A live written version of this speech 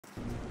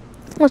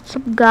What's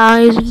up,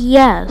 guys?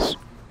 Yes,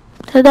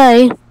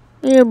 today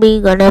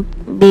gonna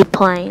be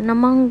playing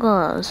Among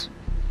Us,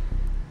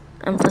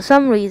 and for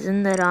some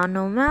reason there are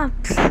no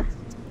maps.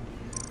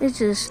 It's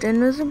just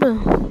invisible.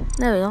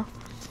 There we go.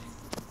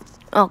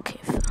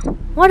 Okay,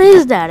 what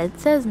is that? It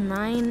says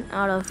 9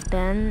 out of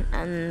 10,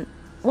 and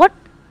what?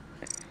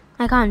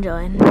 I can't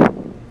join.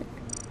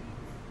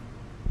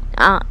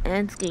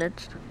 It's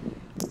glitched.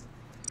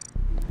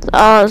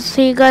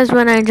 See you guys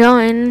when I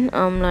join.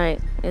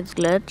 It's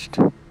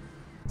glitched.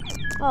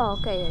 Oh,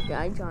 okay, yeah,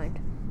 I joined.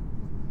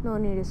 No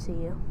need to see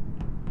you.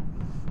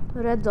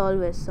 Red's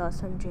always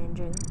sus and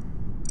changing.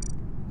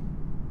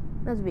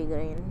 Let's be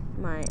green,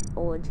 my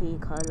OG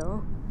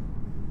color.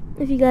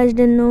 If you guys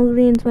didn't know,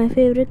 green's my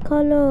favorite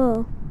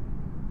color.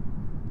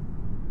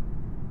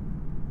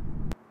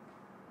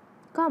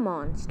 Come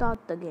on, start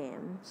the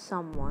game.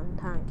 Someone,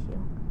 thank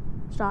you.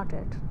 Start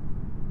it.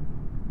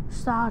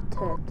 Start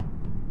it.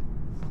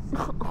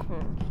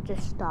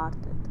 Just start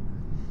it.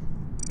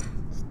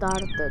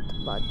 Start it,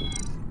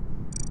 buddies.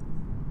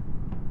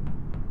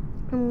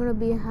 I'm gonna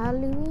be a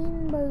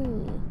Halloween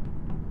buddy.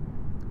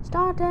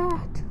 Start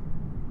it.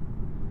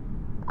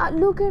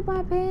 Look at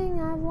my ping.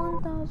 I have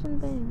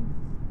 1,000 ping.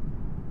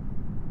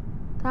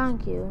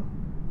 Thank you.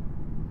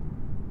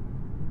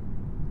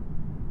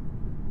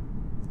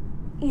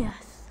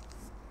 Yes.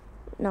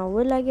 Now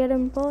will I get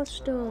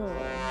imposter?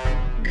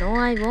 No,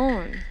 I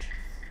won't.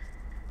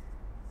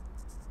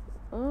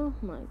 Oh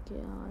my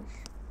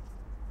gosh.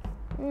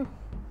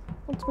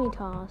 What's my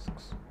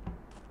tasks?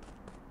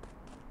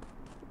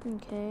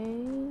 Okay.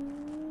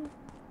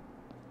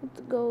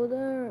 Let's go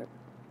there.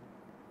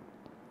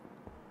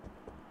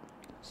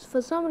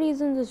 For some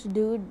reason this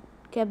dude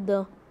kept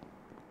the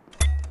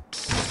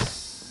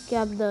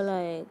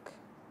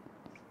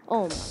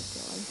oh my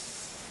god.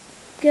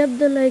 Kept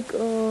the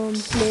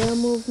player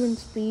movement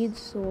speed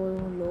so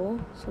low,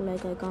 so I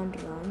can't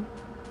run.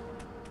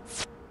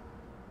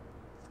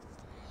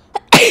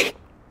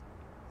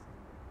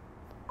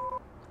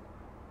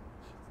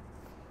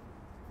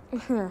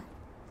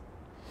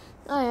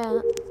 Oh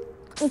yeah,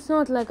 it's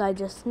not like I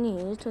just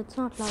sneezed. It's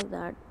not like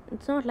that.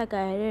 It's not like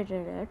I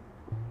edited it.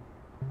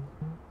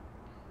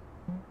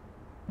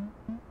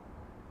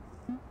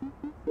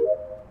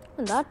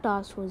 And that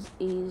task was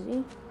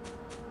easy.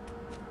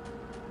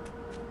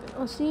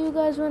 I'll see you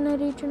guys when I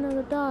reach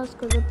another task,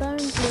 because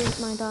apparently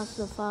my tasks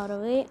are far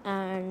away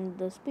and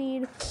the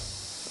speed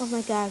of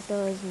my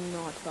character is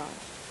not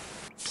fast.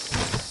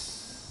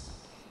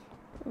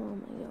 Oh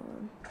my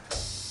god.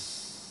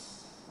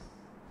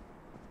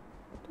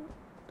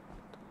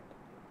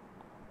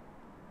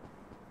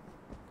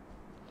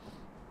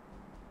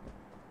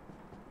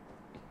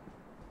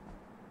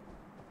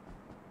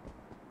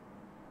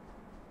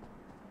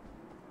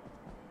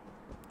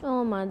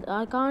 Oh my,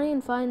 I can't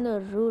even find the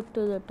route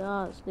to the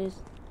task.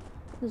 This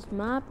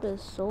map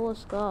is so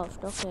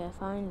scuffed. Okay,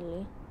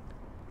 finally.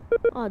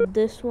 Oh,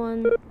 this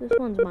one's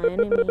my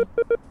enemy.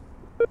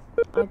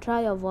 I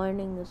try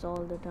avoiding this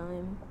all the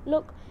time.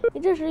 Look,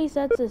 it just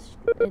resets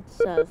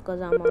itself because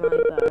I'm on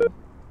iPad.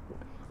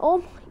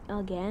 Oh,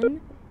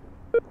 again?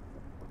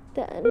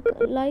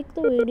 Like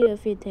the video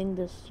if you think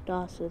this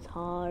task is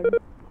hard.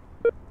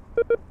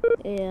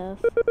 AF.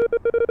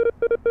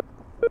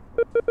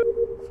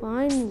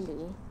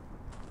 Finally.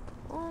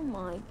 Oh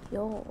my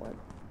god.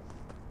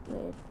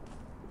 Wait.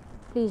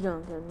 Please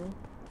don't kill me.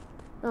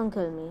 Don't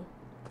kill me.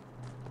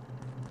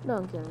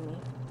 Don't kill me.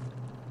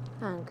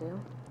 Thank you.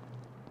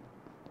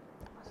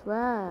 I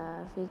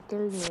swear, if he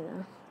killed me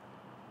then.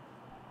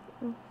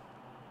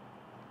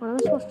 What am I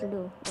supposed to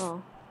do?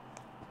 Oh.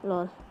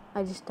 Lol.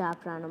 I just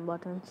tapped random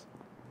buttons.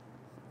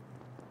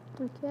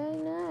 Okay,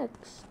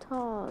 next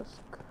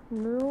task.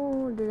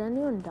 No, did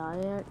anyone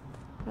die yet?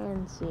 I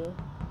didn't see.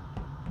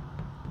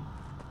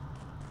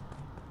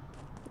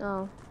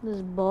 Oh,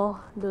 this bow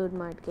dude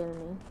might kill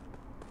me.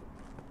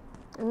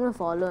 I'm gonna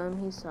follow him,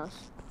 he's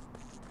sus.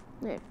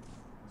 Wait.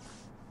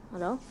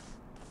 Hello?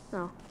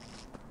 No.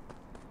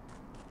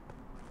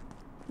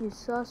 You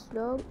sus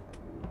dog?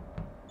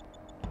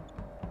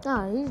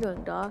 Ah, he's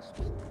doing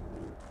tasks.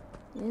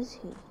 Is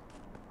he?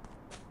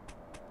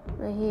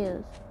 There he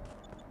is.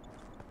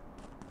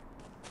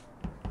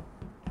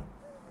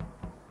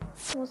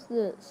 What's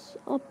this?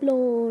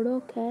 Upload,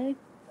 okay.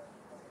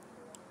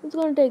 It's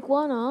gonna take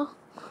one, huh?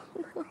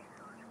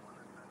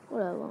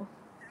 Whatever.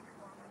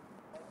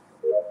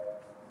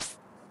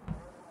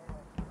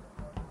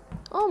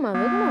 Oh man,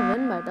 we're gonna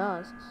win by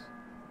tasks.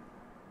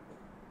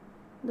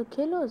 The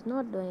killer is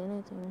not doing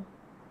anything.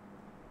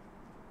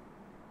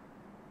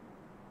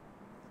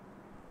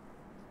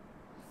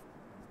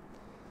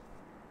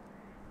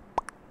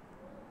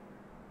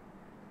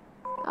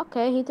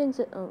 Okay, he thinks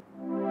it. Oh.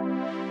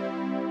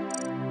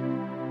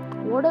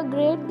 What a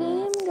great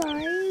game,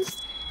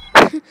 guys.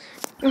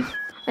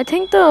 I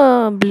think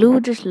the blue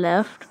just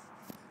left.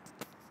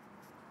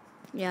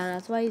 Yeah,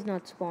 that's why he's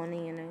not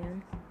spawning in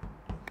again.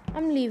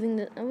 I'm leaving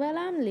this. Well,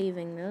 I'm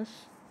leaving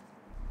this.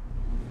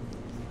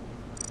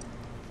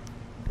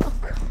 Oh,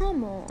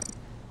 come on.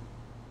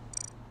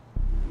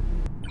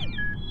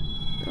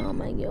 Oh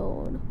my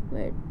god.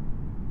 Wait.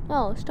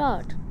 Oh,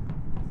 start.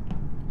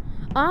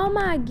 Oh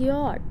my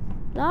god.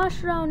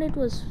 Last round it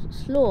was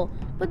slow.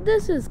 But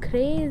this is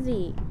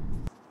crazy.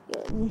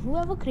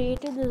 Whoever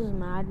created this is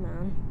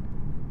madman.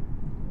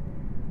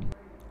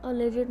 A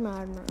legit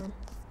madman.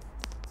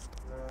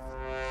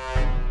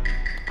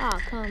 Ah,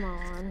 come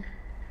on.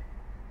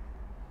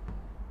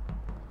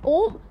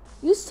 Oh,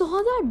 you saw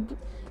that?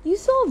 You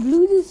saw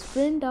Blue just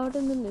sprint out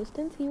in the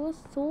distance? He was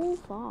so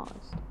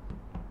fast.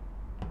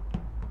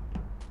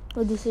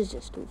 Oh, this is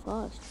just too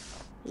fast.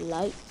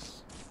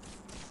 Lights.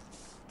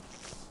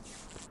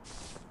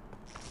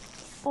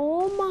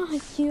 Oh my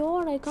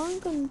god, I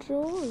can't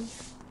control.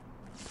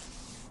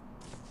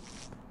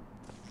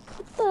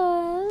 What the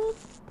hell?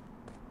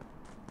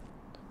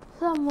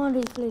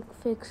 Somebody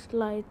fixed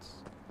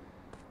lights.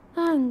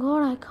 Thank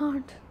god I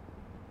can't.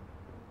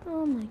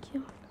 Oh my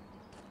god.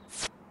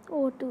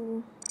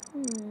 O2.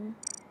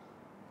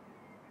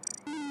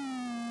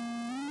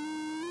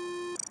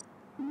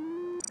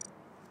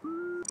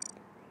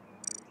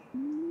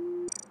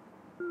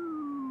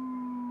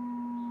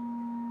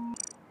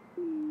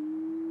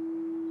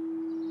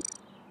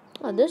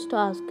 Oh, this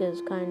task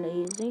is kinda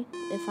easy,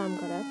 if I'm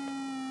correct.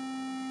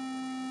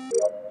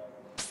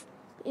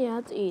 Yeah,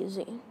 it's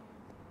easy.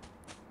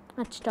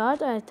 At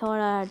start, I thought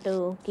I had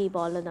to keep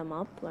all of them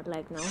up, but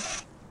like now.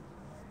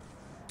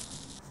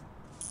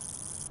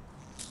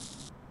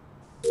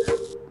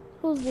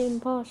 Who's the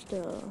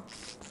imposter?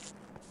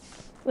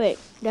 Wait,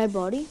 dead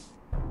body?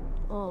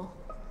 Oh.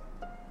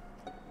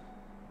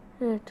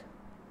 Right.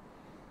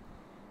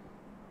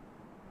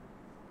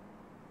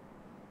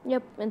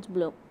 Yep, it's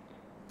blue.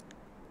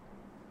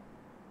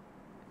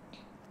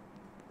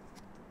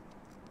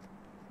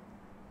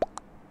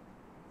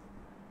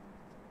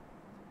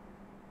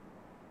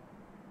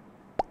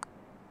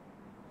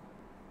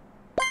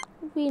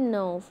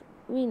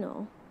 We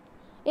know.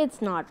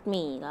 It's not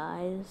me,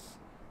 guys.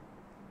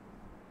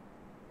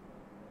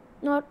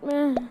 Not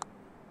me.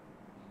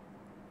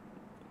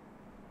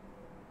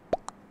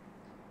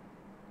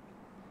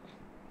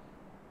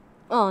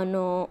 Oh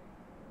no.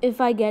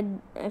 If I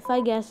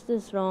guess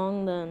this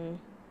wrong, then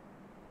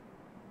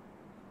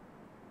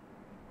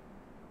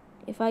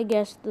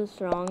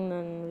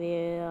we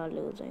are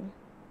losing.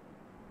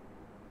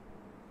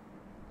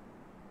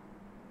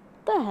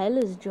 What the hell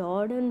is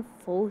Jordan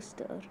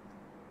Foster?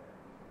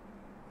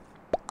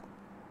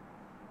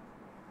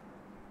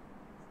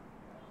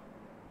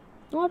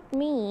 Not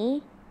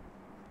me.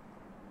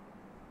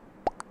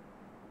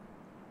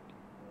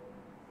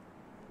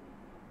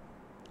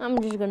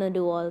 I'm just gonna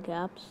do all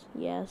caps.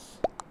 Yes.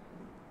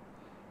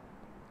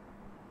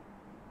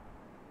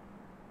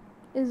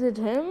 Is it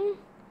him?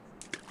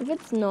 If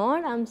it's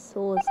not, I'm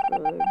so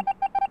screwed.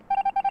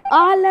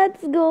 Ah,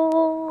 let's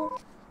go!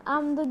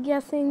 I'm the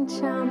guessing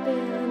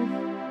champion.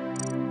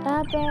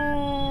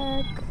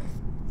 Epic!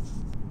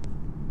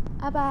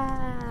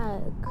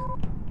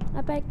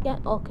 Yeah,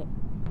 okay.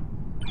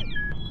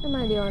 Am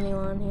I the only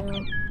one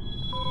here?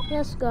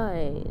 Yes,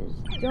 guys.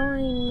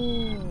 Join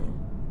me.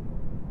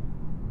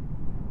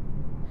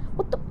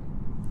 What the?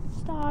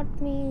 Start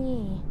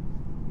me.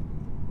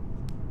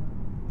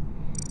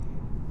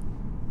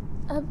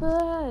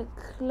 Epic.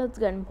 Let's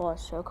get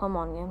imposter. Come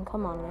on, game.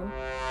 Come on,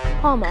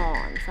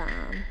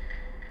 fam.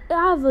 I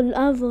have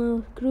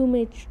a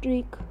crewmate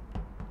streak.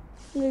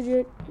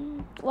 Legit.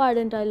 Why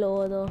didn't I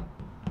lower the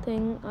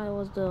thing? I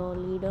was the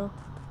leader.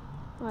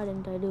 Why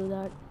didn't I do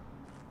that?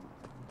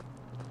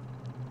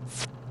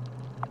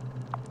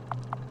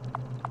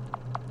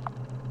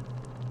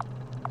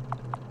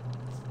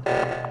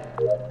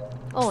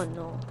 Oh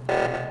no.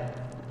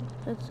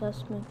 It's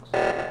S-Mix.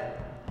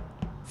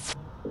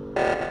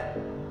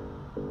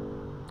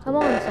 Come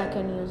on,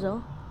 second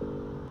user.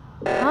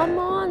 Come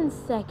on,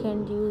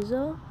 second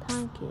user.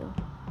 Thank you.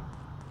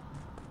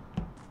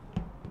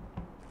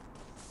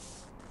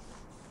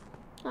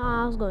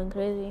 Ah, I was going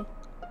crazy.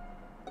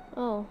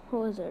 Oh,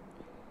 who is it?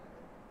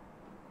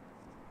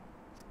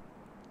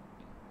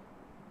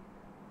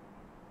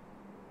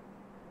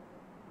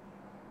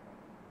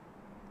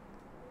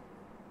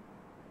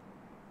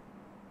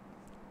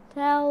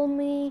 Tell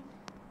me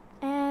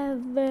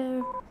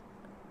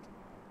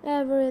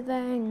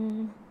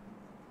everything.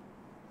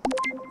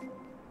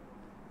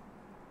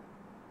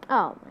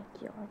 Oh my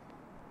god.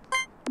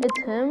 It's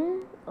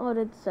him or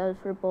it's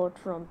self-report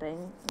from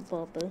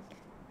purple.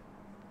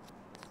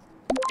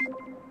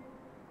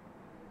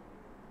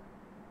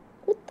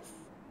 What the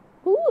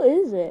who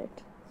is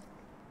it?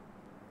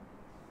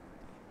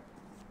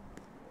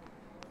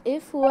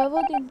 If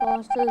whoever the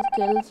imposters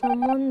kills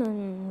someone,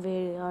 then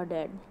we are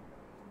dead.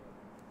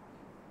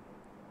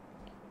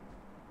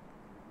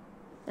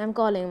 I'm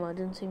calling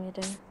emergency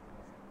meeting.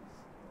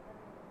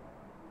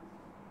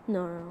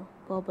 No.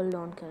 Purple,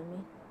 don't kill me.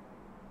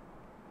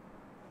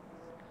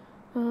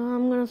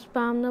 I'm gonna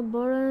spam the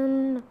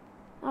button.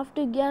 I have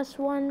to guess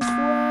one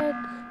quick.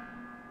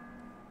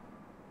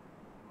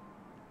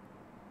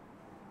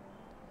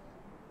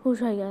 Who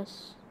should I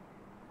guess?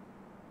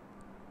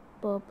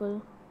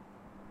 Purple.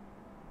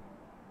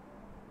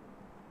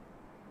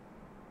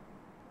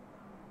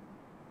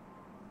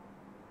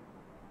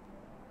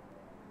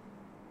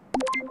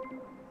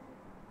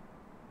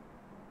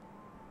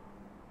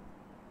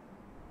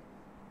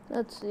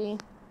 Let's see.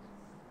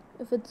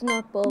 If it's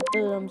not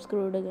purple, I'm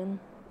screwed again.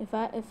 If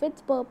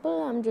it's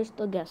purple, I'm just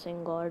a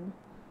guessing god,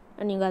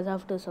 and you guys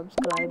have to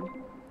subscribe.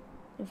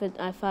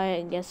 If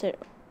I guess it,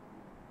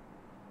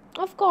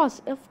 of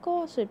course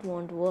it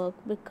won't work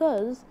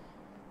because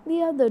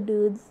the other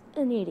dude's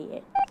an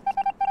idiot.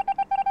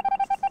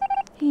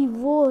 He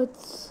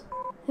votes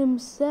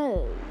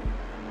himself.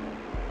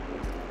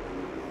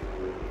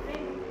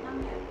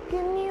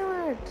 Give me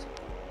it.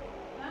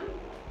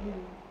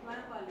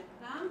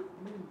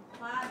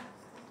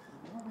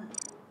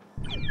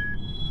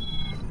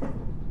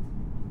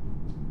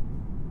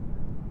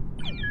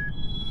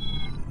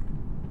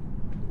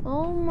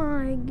 Oh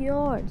my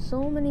god,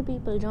 so many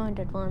people joined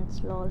at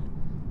once, lol.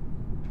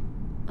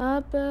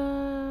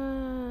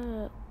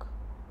 Epic.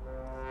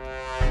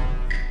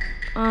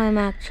 I'm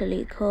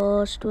actually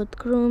cursed with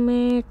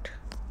crewmate.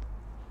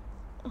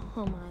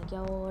 Oh my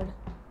god.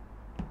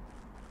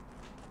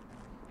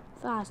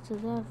 Fast as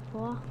F,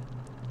 boy.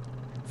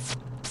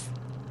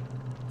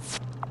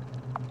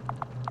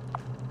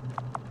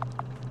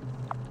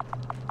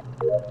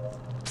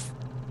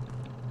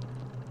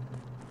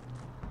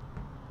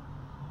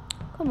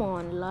 Come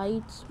on,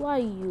 lights. Why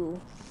you?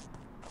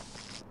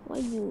 Why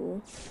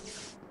you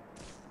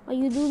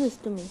do this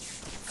to me?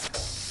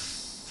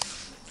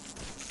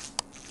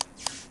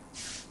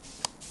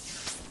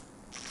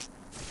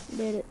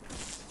 Did it.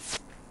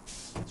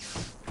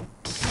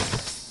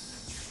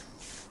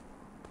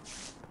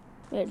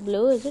 Wait,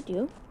 Blue, is it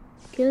you?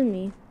 Kill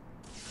me.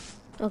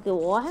 Okay,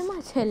 why am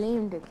I telling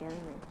him to kill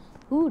me?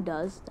 Who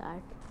does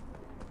that?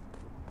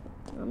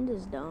 I'm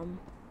just dumb.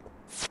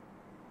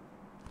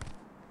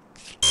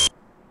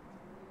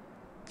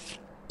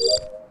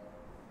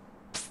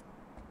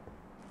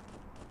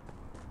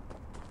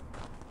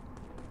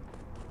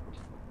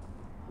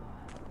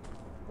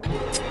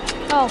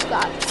 Oh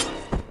god,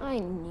 I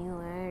knew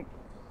it.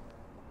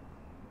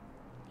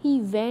 He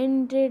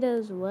vented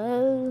as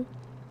well.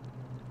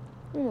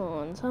 Come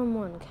on,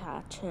 someone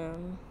catch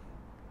him.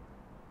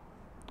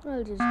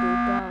 I'll just do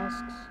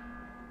tasks.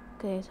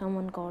 Okay,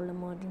 someone called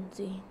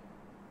emergency.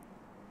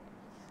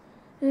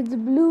 It's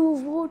Blue,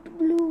 vote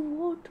Blue,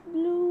 vote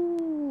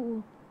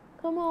Blue.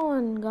 Come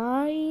on,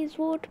 guys,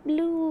 vote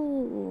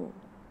Blue.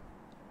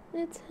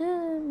 It's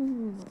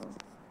him.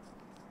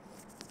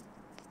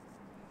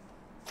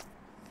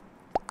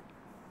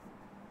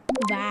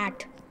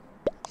 VAT.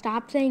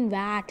 Stop saying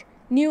VAT.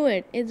 Knew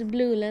it. It's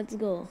Blue. Let's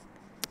go.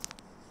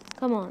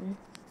 Come on.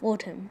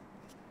 Vote him.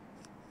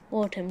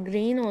 Vote him.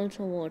 Green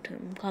also vote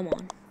him. Come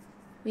on.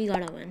 We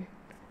gotta win.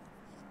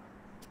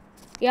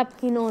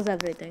 Yep, he knows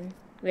everything.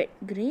 Wait,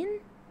 green?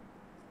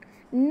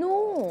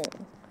 No.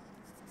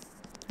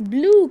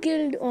 Blue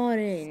killed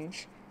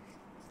orange.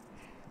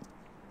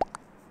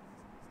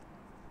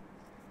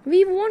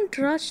 We won't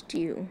trust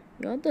you.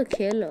 You're the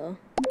killer.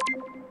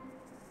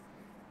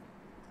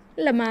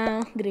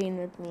 Lama, green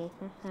with me.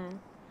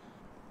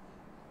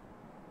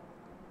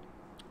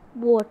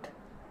 Vote.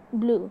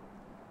 Blue.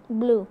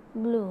 Blue.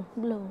 Blue.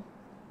 Blue.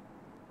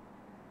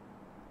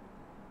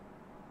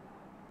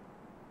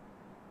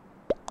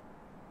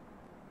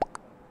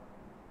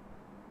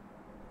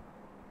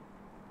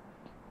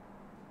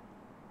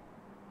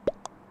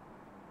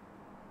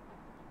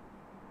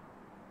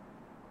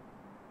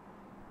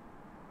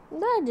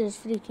 They're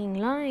just freaking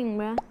lying,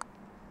 bruh.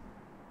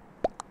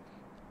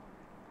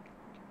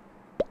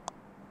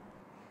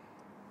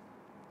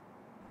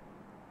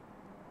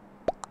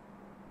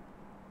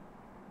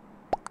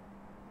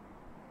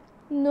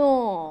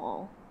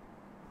 No.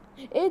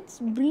 It's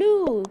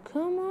Blue.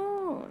 Come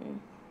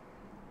on.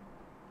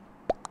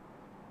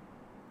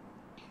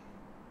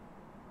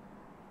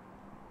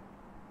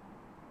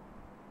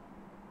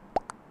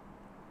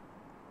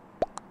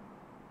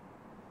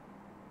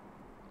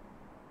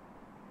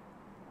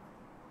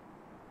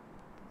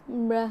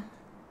 Bruh.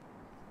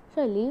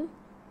 Should I leave?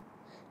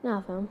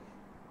 Nah, fam.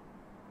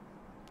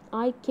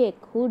 I kick.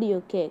 Who do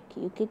you kick?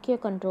 You kick your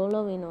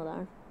controller, we know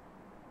that.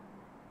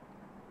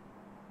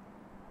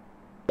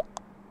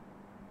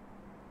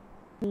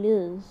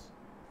 Liz.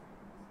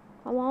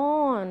 Come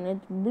on,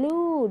 it's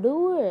Blue.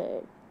 Do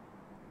it.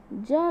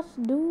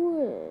 Just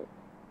do it.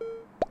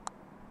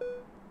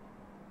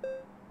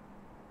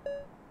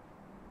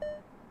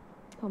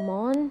 Come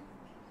on.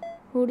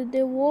 Who did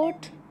they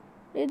vote?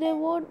 Did they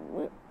vote?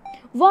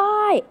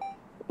 Why?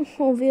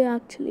 Oh, we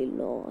actually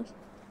lost.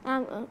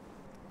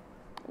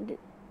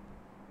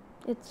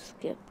 It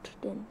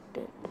skipped, didn't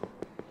it?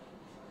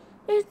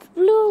 It's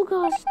Blue,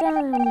 gosh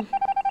damn.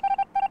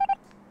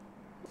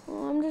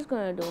 Oh, I'm just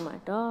gonna do my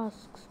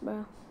tasks,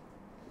 bruh.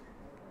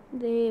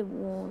 They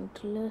won't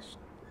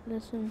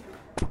listen.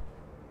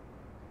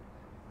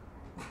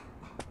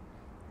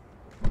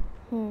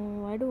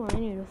 Why do I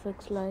need to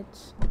fix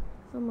lights?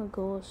 I'm a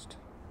ghost.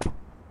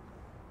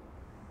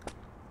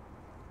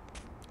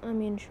 I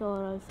mean,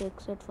 sure, I'll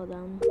fix it for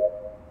them.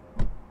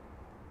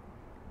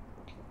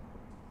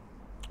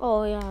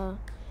 Oh, yeah.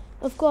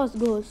 Of course,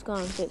 ghosts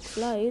can't fix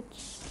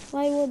lights.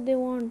 Why would they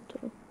want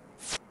to?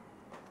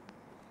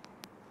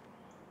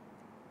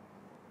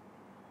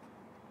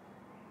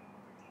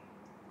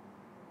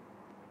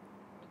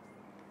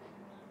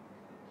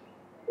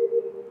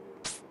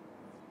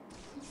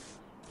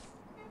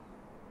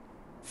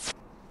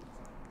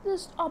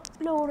 Just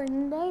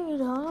uploading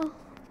data.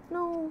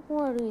 No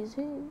worries.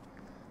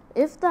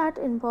 If that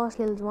impulse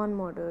kills one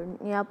more dude,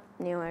 yep,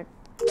 knew it.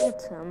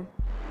 It's him.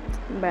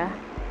 Bruh.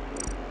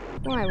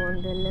 Why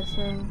won't they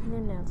listen? They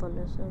never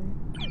listen.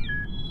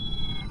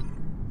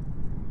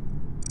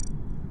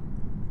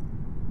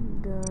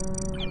 The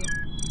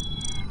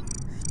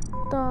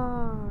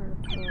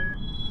start.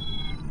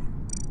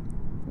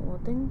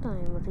 Voting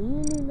time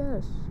really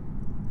less.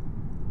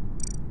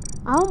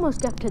 I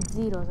almost kept it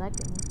 0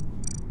 seconds.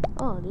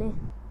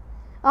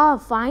 Oh,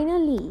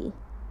 finally!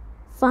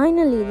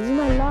 Finally, this is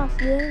my last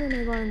game and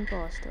I got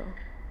imposter.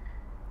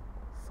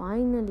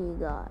 Finally,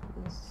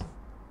 guys.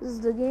 This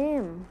is the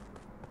game.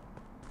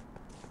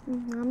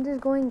 I'm just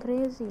going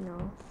crazy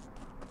now.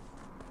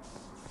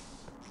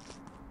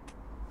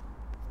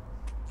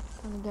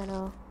 Gonna get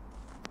a...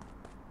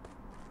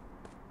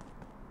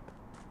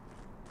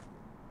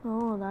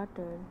 Oh, that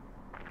did.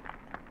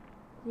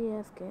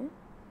 AFK?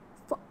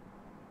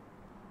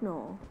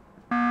 No.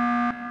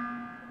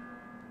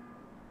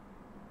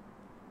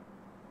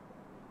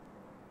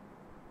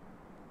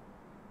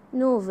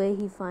 No way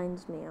he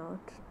finds me out.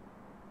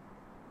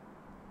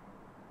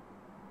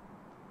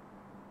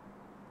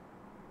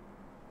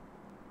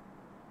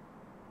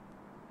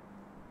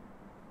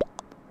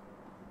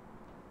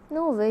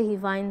 No way he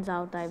finds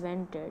out I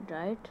vented,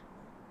 right?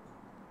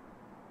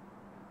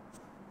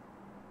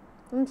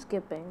 I'm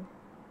skipping.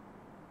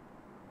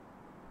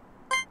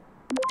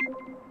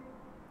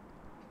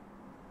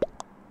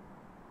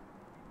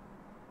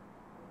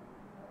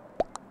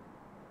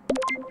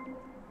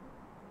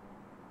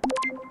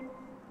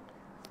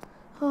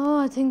 Oh,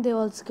 I think they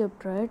all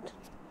skipped, right?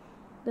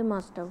 They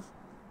must have.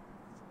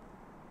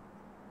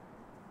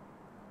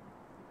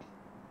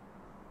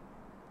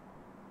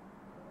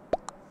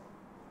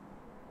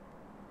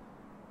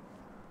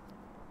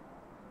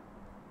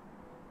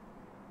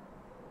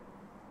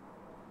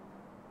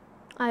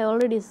 I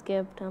already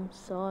skipped, I'm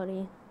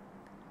sorry.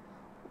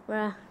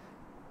 Bruh.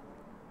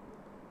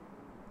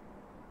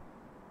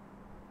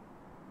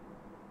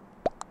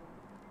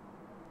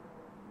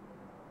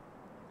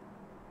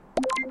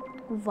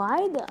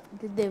 Why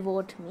did they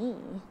vote me?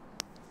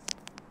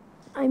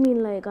 I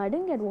mean, like, I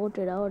didn't get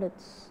voted out,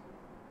 it's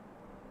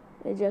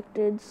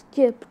rejected,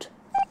 skipped.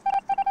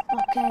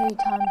 Okay,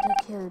 time to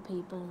kill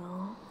people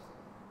now.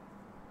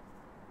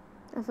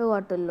 I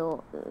forgot to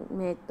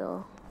make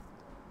the,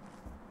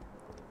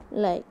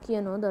 like,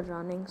 you know, the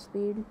running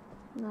speed.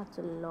 That's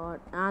a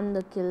lot. And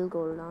the kill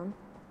cooldown.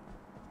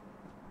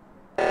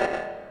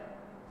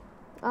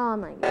 Oh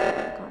my god,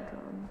 I can't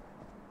run.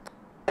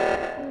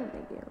 Oh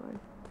my god.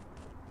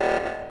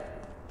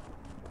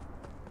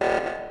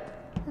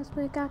 Let's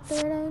make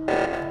activating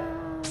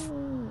now.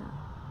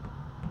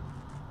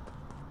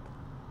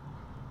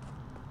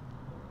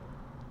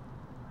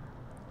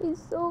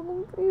 He's so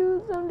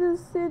confused. I'm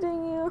just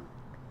sitting here.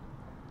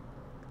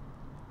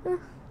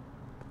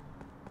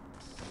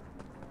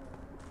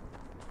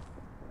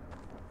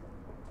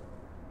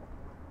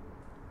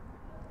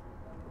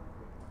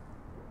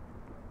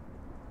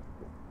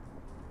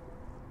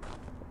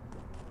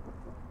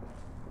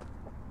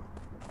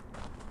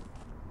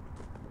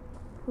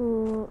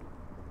 Who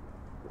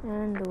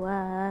and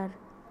where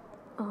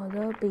are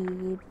the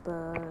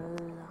people?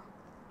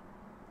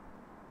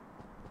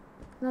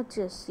 Let's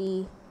just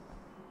see.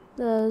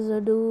 There's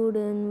a dude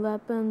in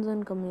weapons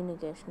and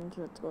communications.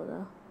 Let's go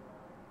there.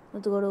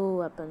 Let's go to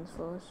weapons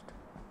first.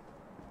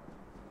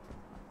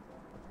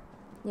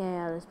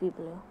 Yeah, there's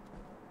people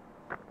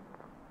here.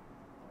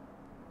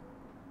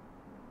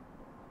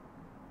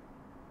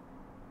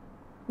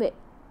 Wait,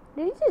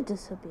 did he just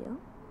disappear?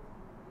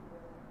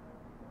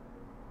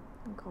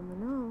 I'm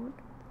coming out.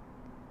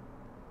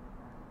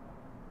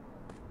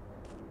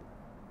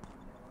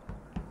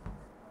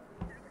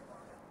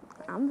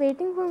 I'm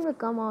waiting for him to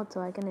come out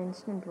so I can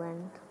instant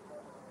vent.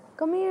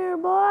 Come here,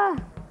 boy!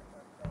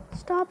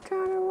 Stop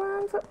trying to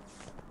run for...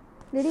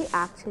 Did he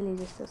actually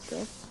just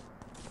escape?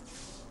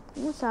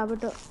 No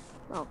saboteur.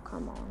 Oh,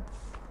 come on.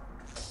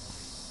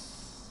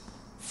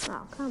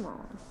 Oh, come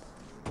on.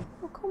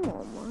 Oh, come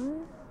on,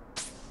 man.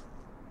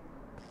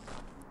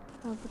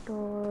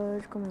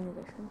 Sabotage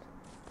communications.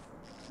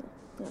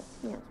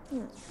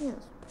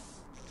 Yes.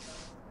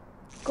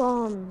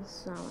 Come,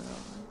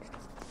 sabotage.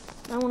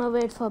 I'm gonna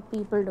wait for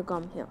people to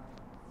come here.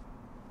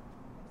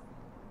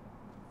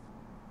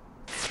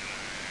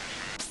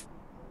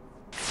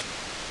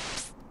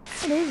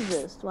 What is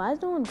this? Why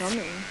is no one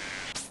coming?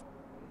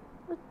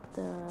 What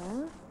the?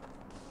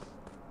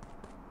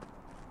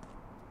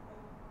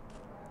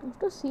 I have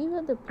to see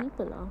where the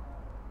people are.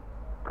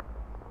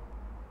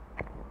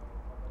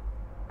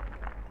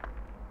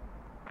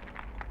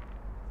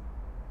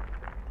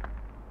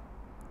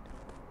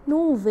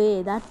 No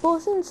way, that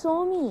person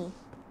saw me.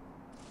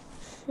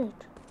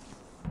 Shit.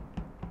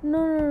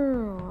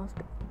 No.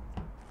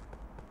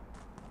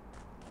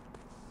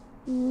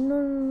 No.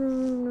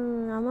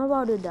 I'm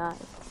about to die.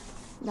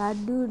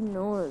 That dude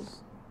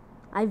knows.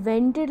 I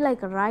vented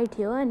like right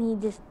here and he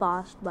just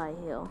passed by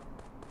here.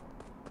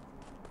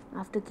 I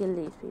have to kill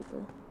these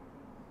people.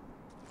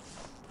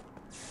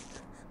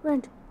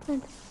 Vent.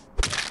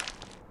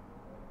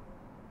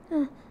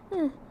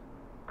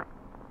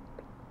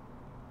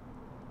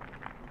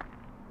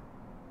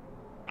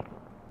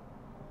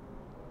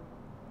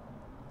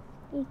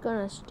 He's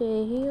gonna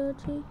stay here,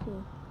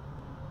 cheeky.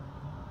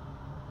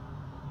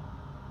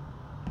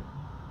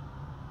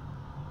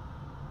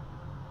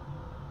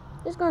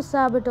 He's gonna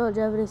sabotage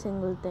every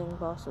single thing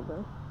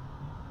possible.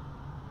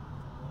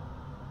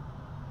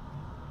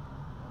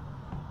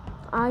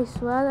 I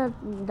swear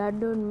that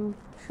dude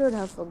should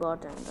have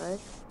forgotten, right?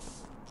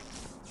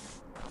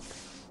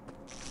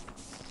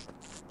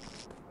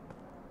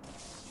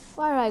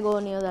 Why do I go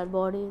near that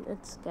body?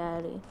 It's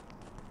scary.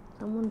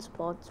 Someone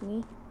spots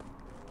me.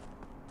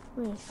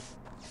 Wait.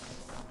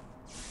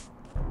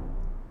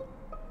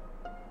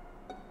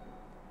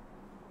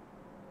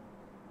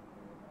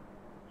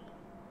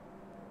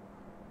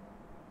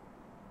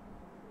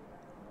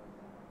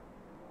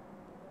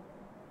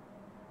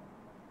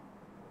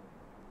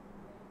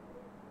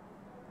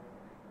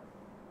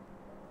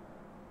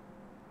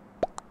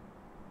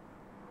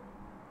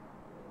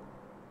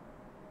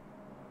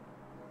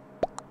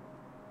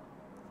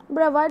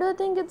 Bruh, why do I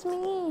think it's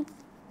me?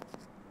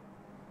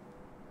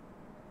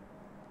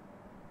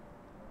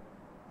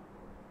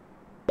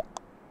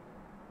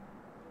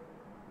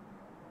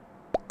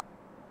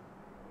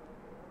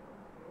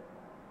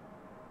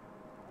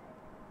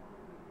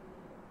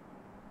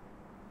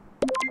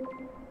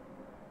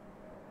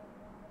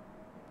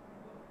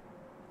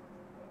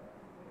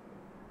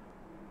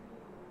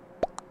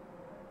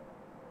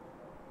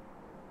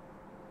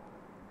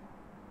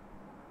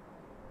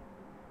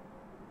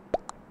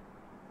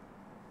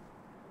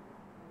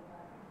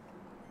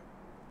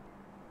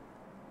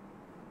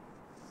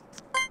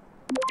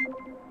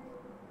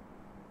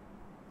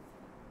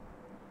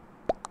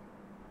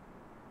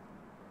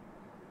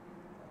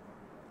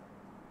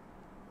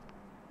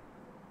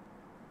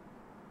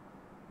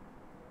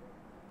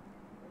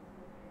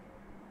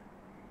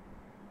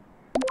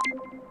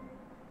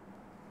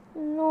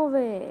 No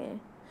way.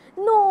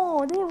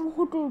 No, they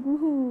voted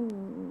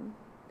me.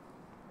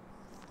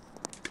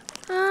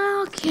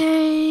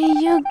 Okay,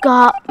 you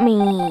got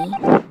me.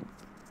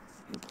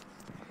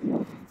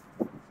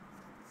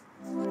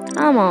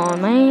 Come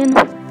on, man.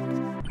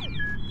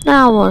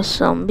 That was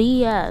some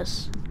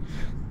BS.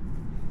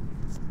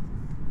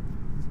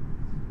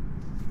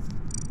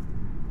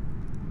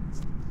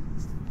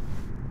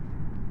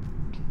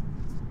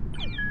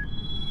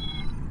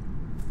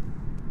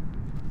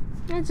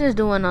 Let's just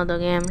do another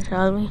game,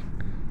 shall we?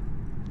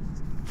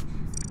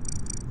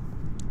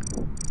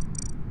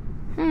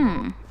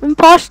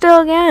 Imposter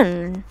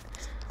again.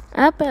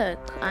 Epic.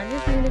 I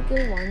just need to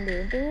kill one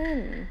dude to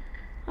win.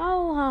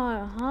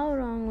 How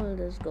wrong will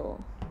this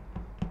go?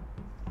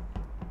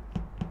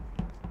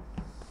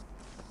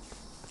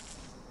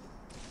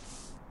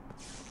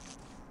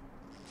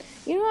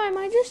 You know, I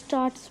might just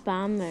start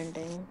spam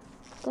venting.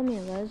 Come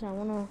here, guys. I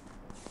wanna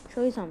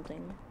show you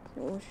something.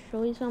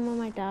 Show you some of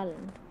my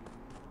talent.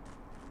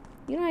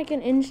 You know, I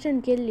can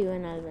instant kill you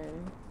and I'll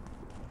win.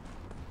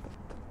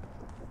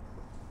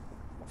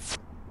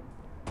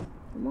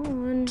 Come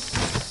on.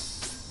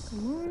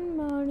 Come on,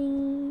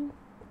 buddy.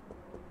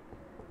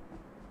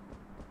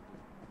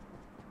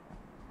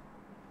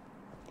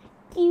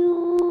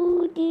 You.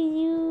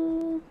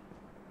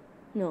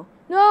 No.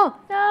 No!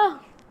 No!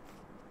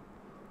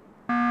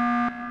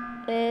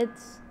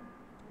 It's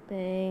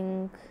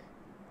pink.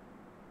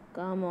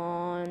 Come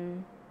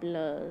on.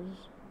 Plus.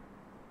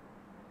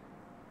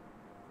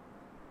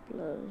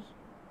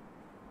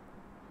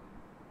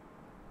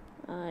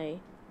 I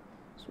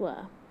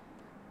swear.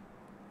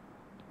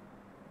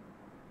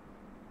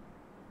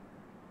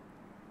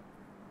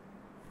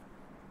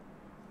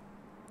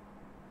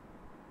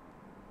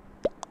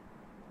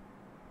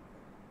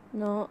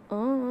 No,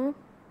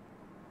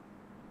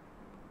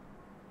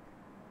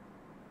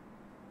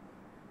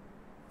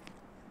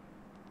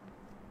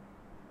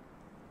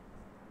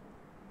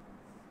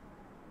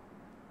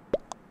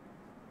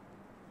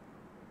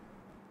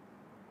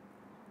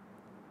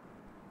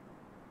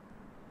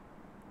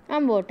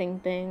 I'm voting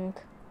pink.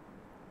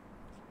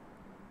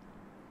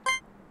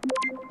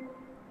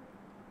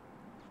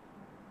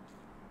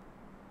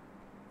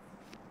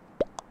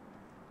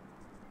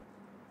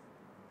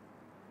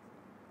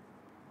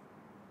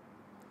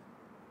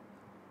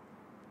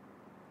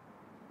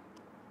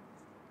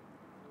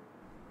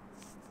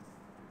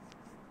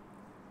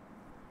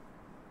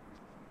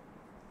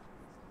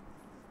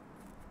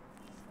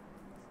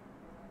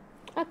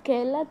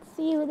 Okay, let's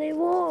see who they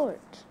vote.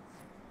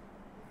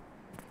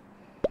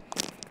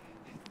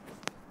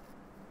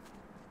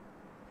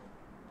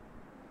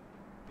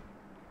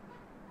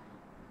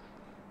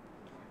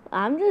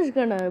 I'm just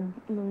gonna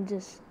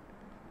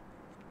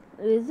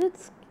is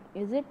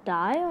it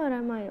tie or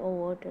am I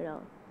voted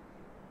out?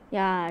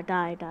 Yeah,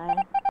 tie.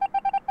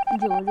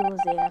 Jojo's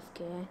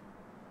AFK.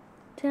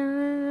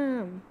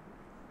 Time.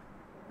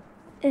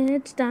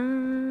 It's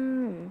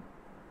time.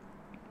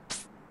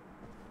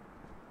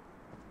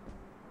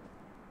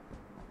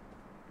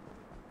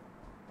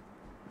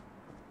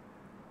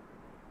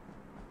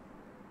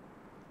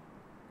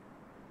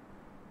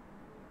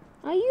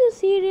 Are you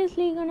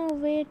seriously gonna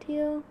wait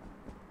here?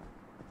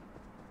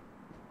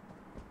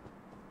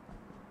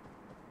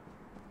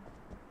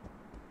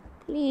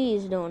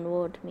 Please don't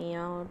vote me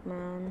out,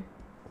 man.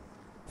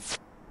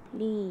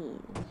 Please.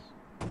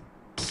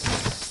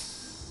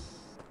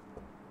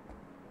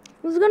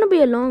 This is gonna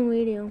be a long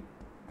video.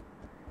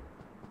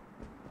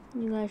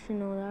 You guys should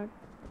know that.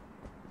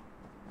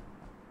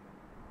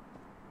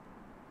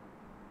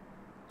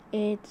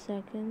 8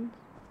 seconds.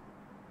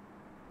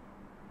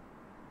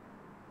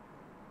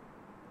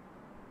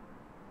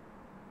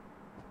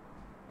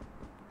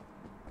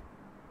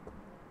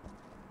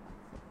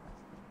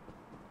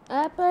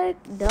 Epic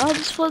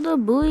dubs for the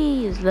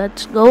boys.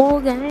 Let's go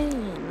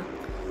again.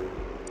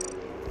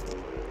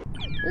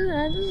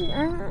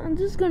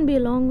 This is gonna be a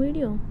long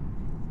video.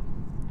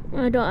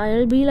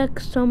 I'll be like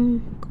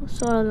some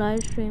sort of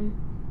live stream.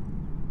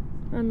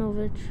 I don't know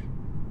which.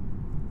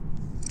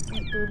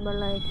 But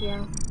like,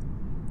 yeah.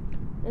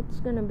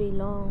 It's gonna be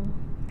long.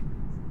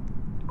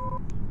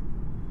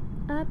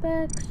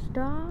 Epic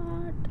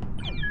start.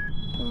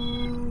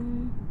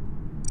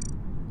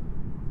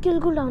 Kill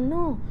cooldown.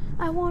 No,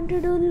 I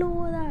wanted to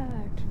lower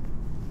that.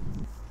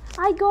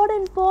 I got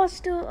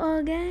imposter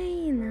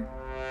again.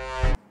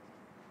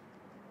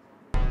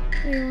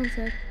 Wait one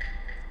sec.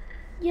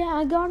 Yeah,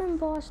 I got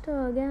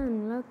imposter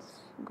again.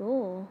 Let's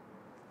go.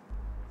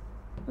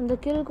 And the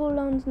kill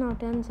cooldown's now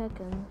 10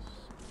 seconds.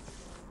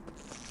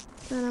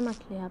 And I'm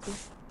actually happy.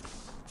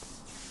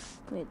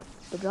 Wait,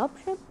 the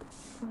dropship?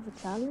 I have a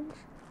challenge?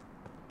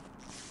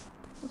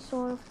 What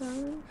sort of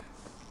challenge?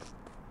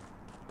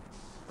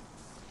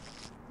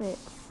 Wait,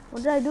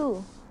 what did I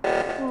do?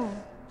 Oh,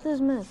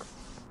 Seismic.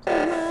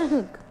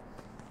 Seismic!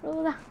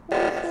 What is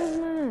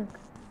Seismic?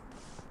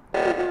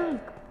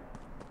 Seismic!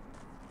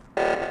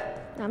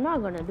 I'm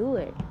not gonna do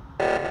it.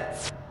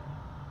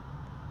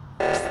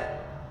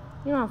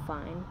 You're not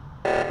fine.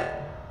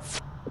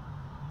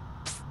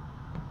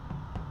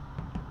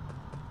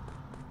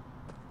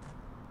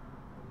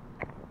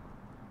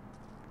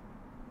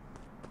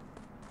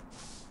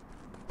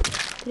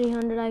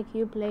 $300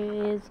 IQ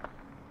plays.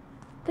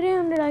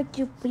 300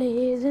 IQ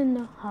plays in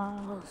the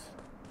house.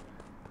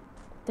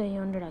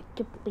 300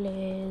 IQ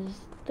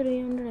plays.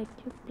 300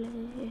 IQ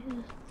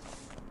plays.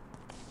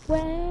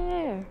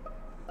 Where?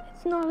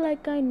 It's not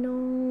like I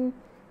know.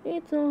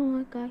 It's not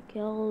like I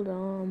killed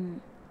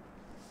them.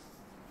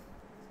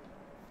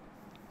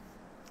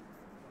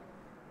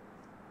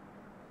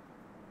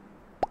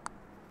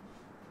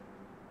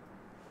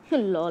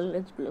 Lol,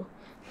 it's blue.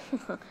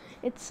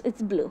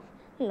 it's blue.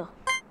 Lol.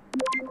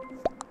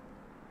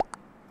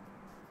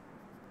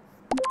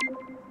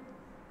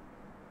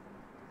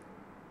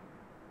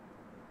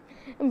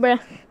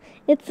 Bruh,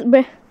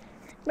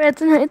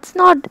 it's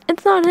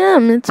not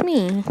him, it's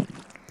me.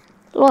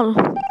 Lol.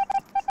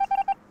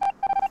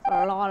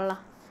 Lol.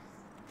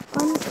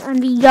 And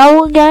we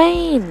go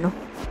again.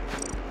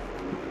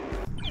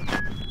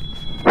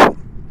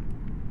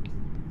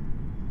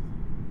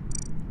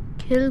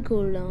 Kill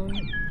cooldown.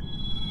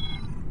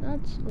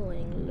 That's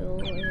going low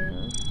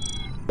here.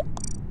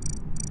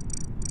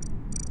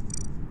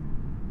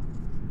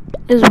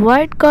 Is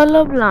white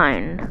color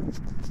blind?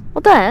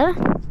 What the hell?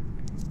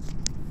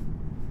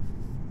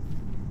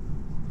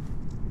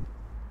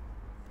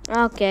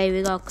 Okay,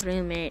 we got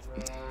crewmate.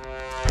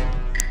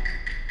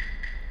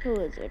 Who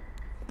is it?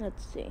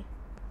 Let's see.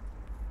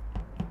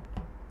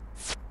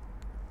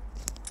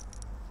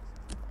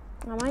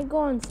 I might go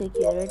on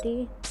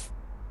security.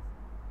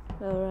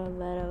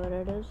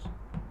 Wherever it is.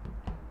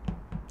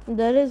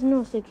 There is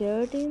no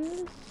security in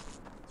this.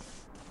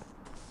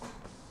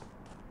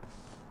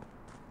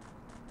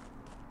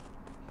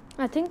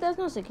 I think there's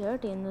no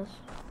security in this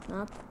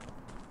map.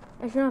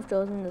 I shouldn't have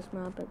chosen this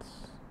map.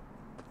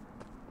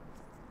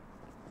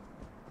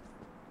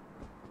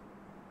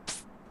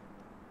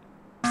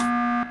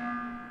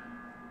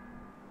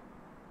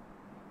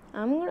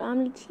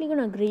 I'm literally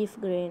gonna grief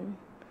grain.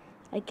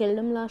 I killed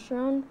him last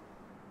round.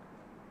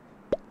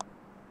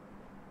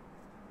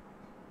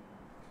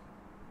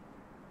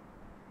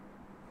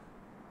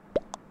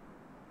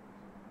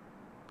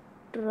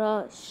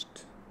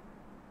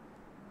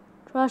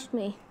 Trust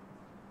me.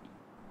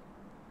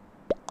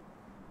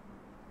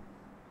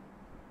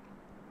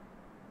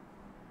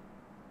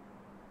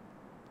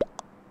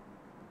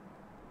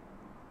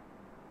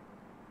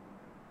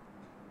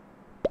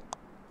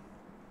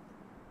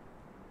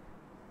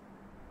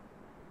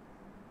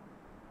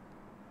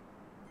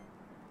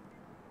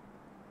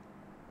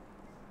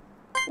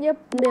 Yep,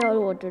 they all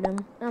voted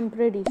him. I'm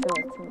pretty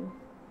sure it's him.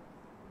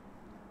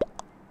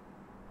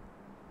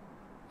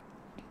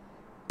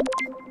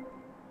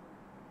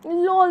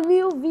 Lol,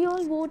 we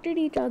all voted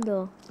each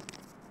other.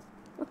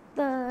 What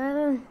the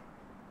hell?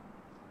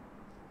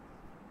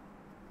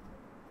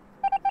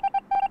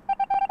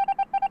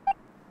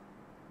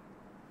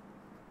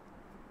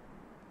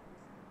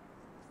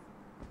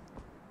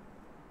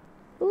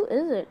 Who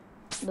is it,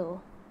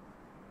 though?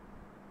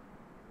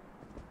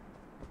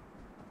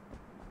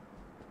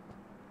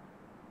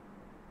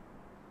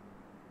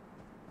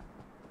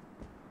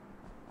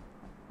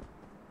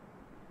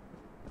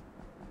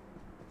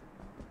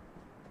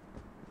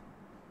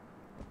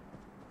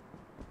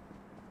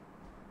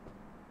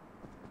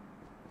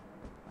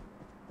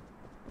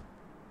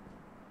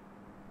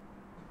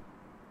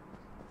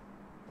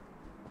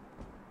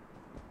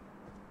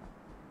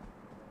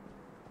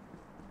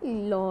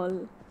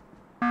 Lol.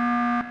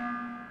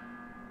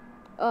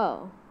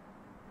 Oh.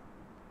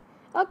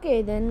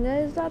 Okay then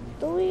guys, that's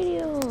the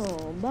video.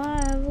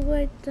 Bye. Have a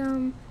great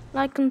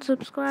like and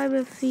subscribe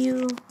if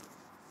you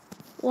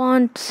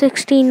want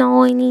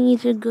 69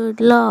 easy. Good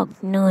luck.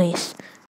 Nice.